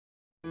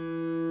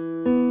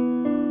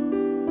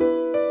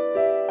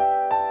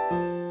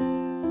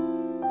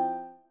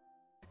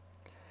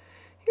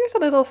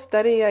Here's a little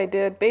study I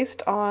did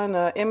based on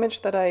an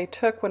image that I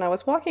took when I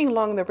was walking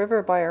along the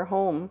river by our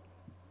home.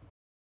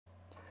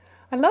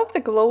 I love the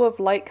glow of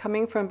light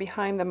coming from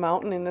behind the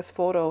mountain in this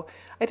photo.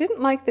 I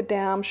didn't like the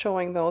dam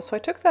showing though, so I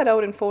took that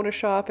out in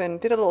Photoshop and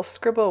did a little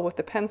scribble with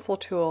the pencil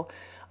tool.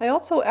 I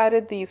also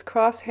added these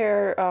cross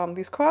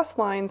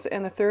lines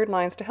and the third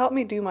lines to help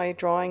me do my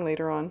drawing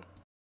later on.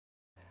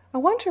 I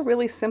want to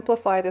really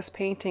simplify this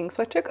painting,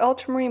 so I took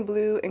ultramarine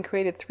blue and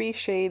created 3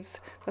 shades,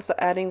 that's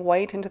adding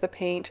white into the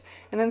paint,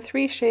 and then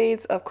 3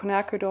 shades of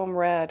quinacridone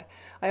red.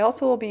 I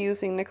also will be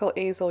using nickel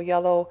azo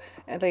yellow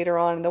later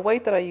on, and the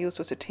white that I used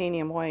was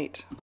titanium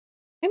white.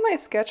 In my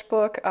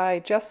sketchbook, I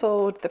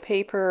gessoed the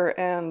paper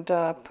and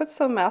put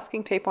some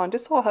masking tape on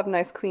just so I'll have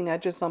nice clean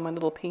edges on my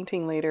little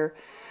painting later.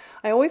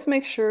 I always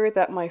make sure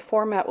that my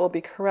format will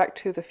be correct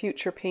to the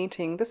future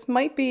painting. This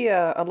might be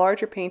a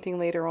larger painting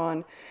later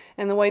on,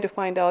 and the way to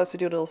find out is to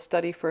do a little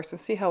study first and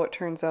see how it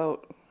turns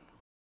out.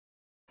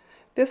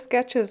 This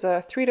sketch is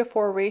a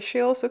 3:4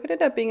 ratio, so it could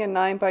end up being a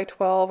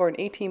 9:12 or an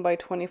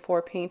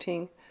 18:24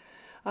 painting.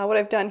 What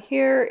I've done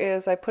here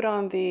is I put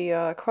on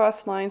the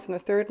cross lines and the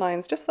third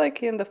lines just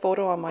like in the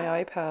photo on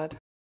my iPad.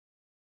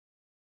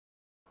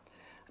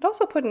 I'd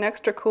also put an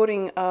extra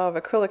coating of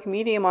acrylic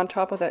medium on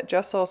top of that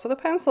gesso, so the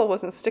pencil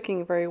wasn't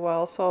sticking very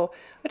well, so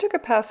I took a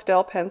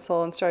pastel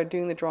pencil and started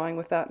doing the drawing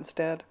with that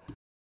instead.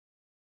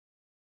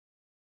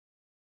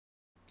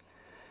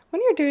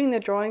 When you're doing the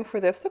drawing for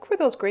this, look for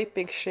those great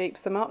big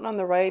shapes. The mountain on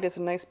the right is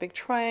a nice big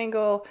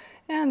triangle,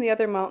 and the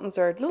other mountains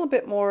are a little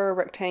bit more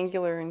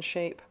rectangular in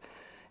shape.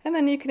 And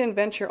then you can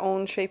invent your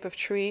own shape of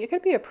tree. It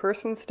could be a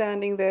person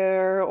standing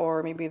there,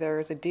 or maybe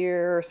there's a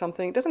deer or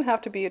something. It doesn't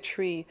have to be a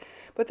tree.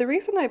 But the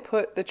reason I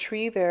put the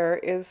tree there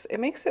is it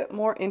makes it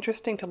more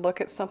interesting to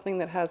look at something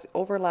that has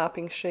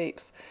overlapping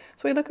shapes.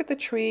 So we look at the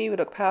tree, we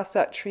look past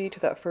that tree to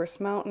that first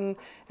mountain,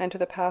 and to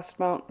the past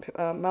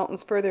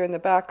mountains further in the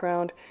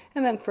background,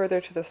 and then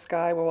further to the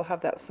sky where we'll have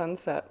that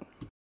sunset.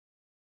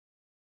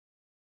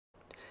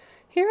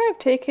 Here I've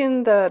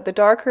taken the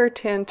darker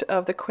tint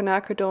of the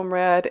quinacridone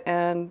red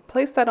and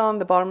placed that on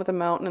the bottom of the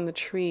mountain and the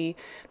tree.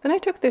 Then I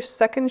took the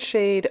second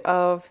shade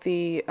of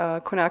the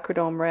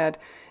quinacridone red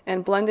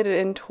and blended it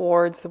in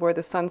towards where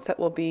the sunset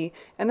will be,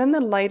 and then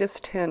the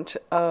lightest tint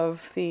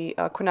of the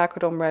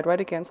quinacridone red right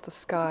against the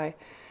sky.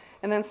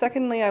 And then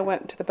secondly, I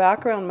went to the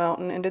background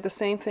mountain and did the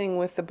same thing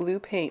with the blue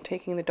paint,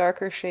 taking the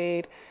darker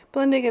shade,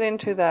 blending it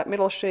into that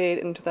middle shade,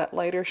 into that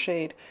lighter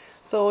shade.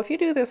 So if you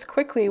do this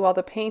quickly while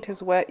the paint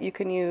is wet, you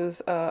can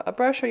use a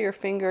brush or your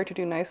finger to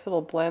do nice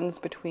little blends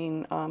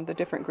between the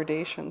different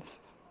gradations.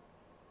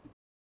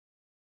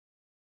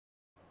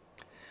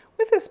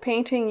 With this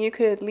painting, you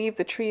could leave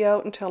the tree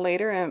out until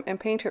later and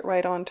paint it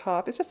right on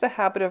top. It's just a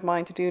habit of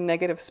mine to do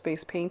negative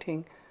space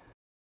painting.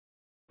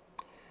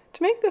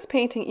 To make this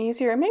painting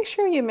easier, make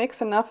sure you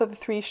mix enough of the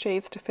 3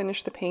 shades to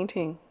finish the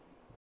painting.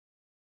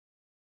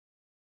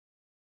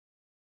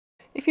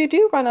 If you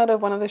do run out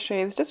of one of the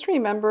shades, just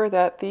remember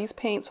that these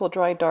paints will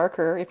dry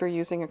darker if you're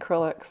using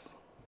acrylics.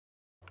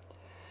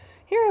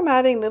 Here I'm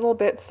adding little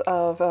bits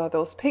of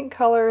those pink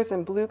colors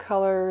and blue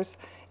colors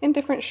in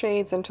different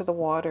shades into the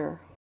water.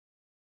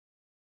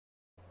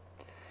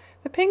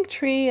 The pink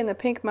tree and the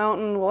pink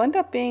mountain will end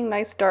up being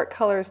nice dark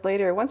colors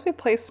later once we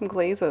place some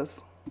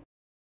glazes.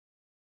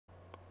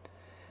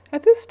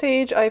 At this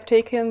stage, I've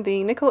taken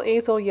the nickel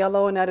azo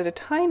yellow and added a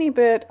tiny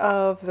bit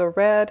of the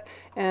red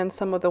and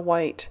some of the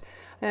white.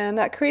 And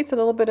that creates a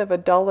little bit of a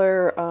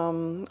duller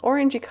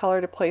orangey color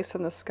to place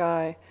in the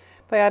sky.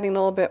 By adding a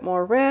little bit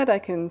more red, I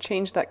can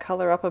change that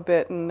color up a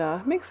bit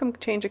and make some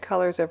change of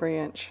colors every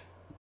inch.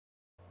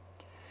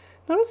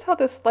 Notice how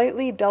the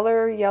slightly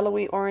duller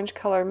yellowy orange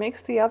color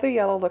makes the other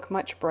yellow look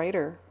much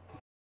brighter.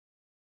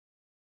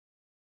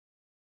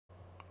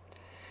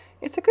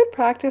 It's a good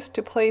practice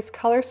to place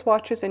color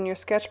swatches in your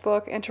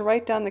sketchbook and to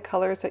write down the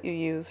colors that you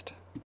used.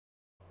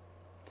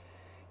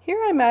 Here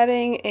I'm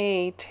adding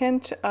a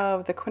tint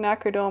of the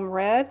quinacridone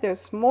red.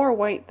 There's more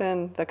white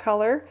than the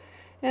color,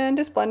 and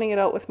just blending it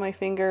out with my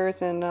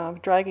fingers and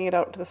dragging it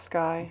out to the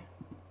sky.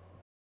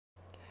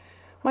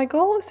 My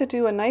goal is to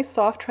do a nice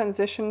soft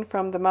transition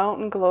from the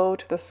mountain glow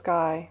to the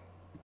sky.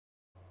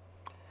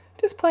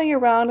 Just playing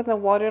around in the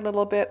water a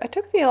little bit, I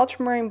took the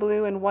ultramarine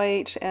blue and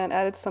white and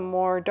added some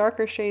more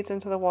darker shades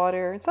into the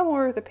water, and some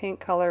more of the pink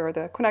color or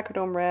the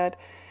quinacridone red,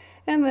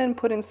 and then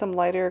put in some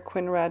lighter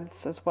quin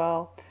reds as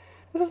well.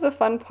 This is the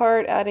fun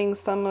part, adding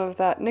some of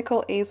that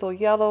nickel azo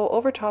yellow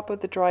over top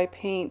of the dry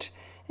paint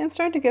and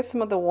starting to get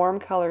some of the warm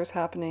colors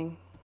happening.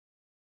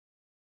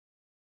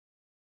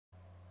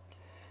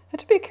 I have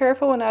to be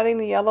careful when adding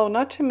the yellow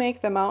not to make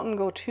the mountain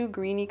go too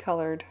greeny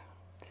colored.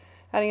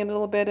 Adding a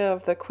little bit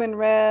of the quin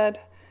red,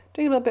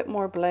 doing a little bit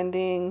more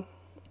blending,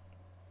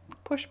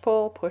 push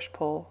pull, push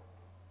pull.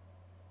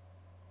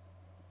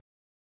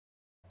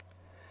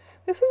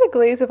 This is a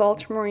glaze of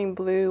ultramarine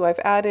blue. I've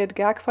added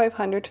GAC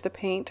 500 to the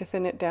paint to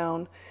thin it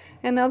down,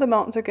 and now the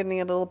mountains are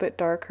getting a little bit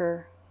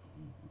darker.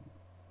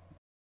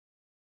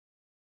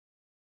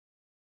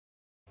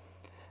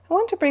 I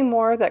want to bring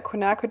more of that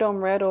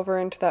quinacridone red over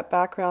into that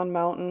background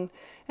mountain,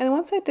 and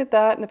once I did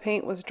that and the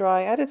paint was dry,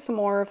 I added some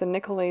more of the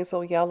nickel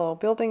azole yellow,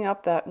 building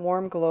up that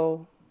warm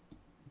glow.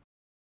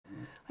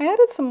 I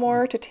added some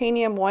more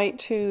titanium white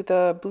to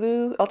the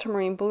blue,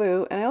 ultramarine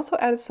blue, and I also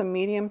added some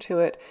medium to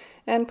it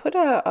and put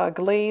a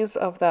glaze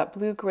of that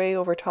blue-gray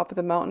over top of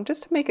the mountain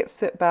just to make it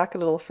sit back a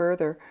little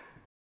further.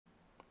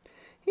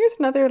 Here's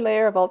another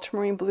layer of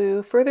ultramarine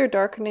blue, further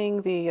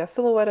darkening the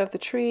silhouette of the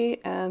tree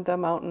and the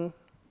mountain.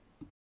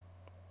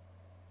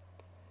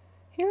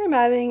 Here I'm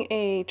adding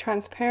a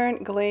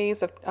transparent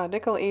glaze of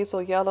nickel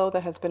azole yellow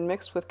that has been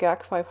mixed with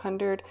GAC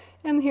 500,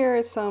 and here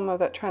is some of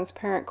that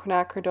transparent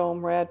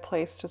quinacridone red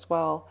placed as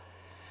well.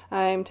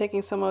 I'm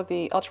taking some of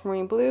the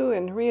ultramarine blue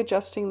and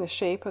readjusting the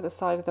shape of the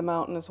side of the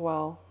mountain as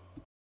well.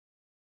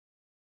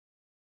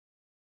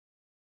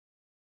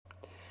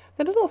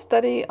 The little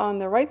study on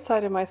the right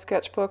side of my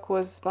sketchbook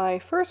was my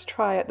first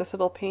try at this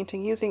little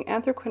painting using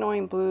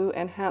anthraquinoine blue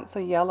and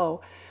Hansa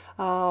yellow.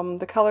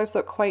 The colors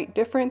look quite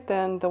different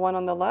than the one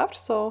on the left,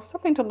 so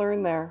something to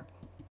learn there.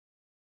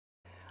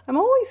 I'm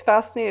always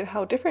fascinated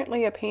how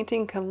differently a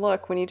painting can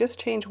look when you just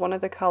change one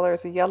of the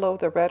colors, the yellow,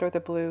 the red, or the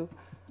blue.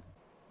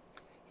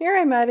 Here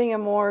I'm adding a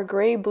more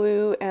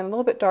gray-blue and a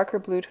little bit darker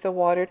blue to the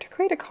water to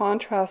create a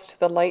contrast to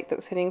the light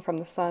that's hitting from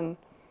the sun.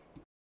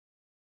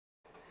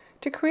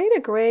 To create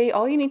a gray,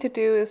 all you need to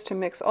do is to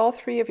mix all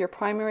three of your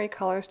primary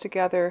colors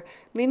together,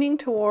 leaning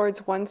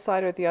towards one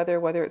side or the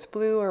other, whether it's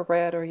blue or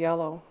red or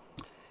yellow.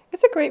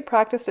 It's a great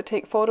practice to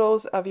take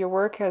photos of your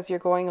work as you're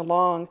going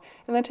along,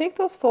 and then take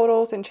those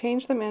photos and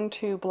change them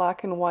into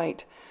black and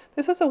white.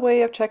 This is a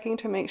way of checking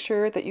to make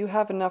sure that you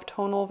have enough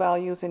tonal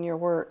values in your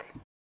work.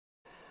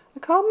 The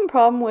common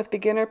problem with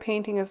beginner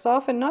painting is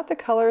often not the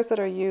colors that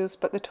are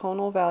used, but the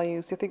tonal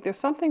values. You think there's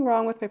something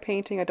wrong with my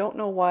painting, I don't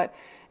know what,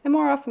 and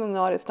more often than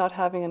not it's not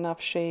having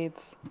enough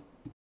shades.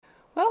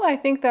 Well, I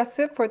think that's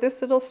it for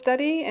this little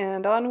study,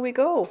 and on we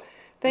go.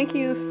 Thank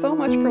you so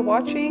much for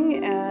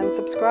watching, and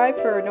subscribe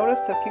for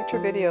notice of future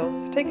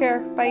videos. Take care.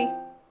 Bye.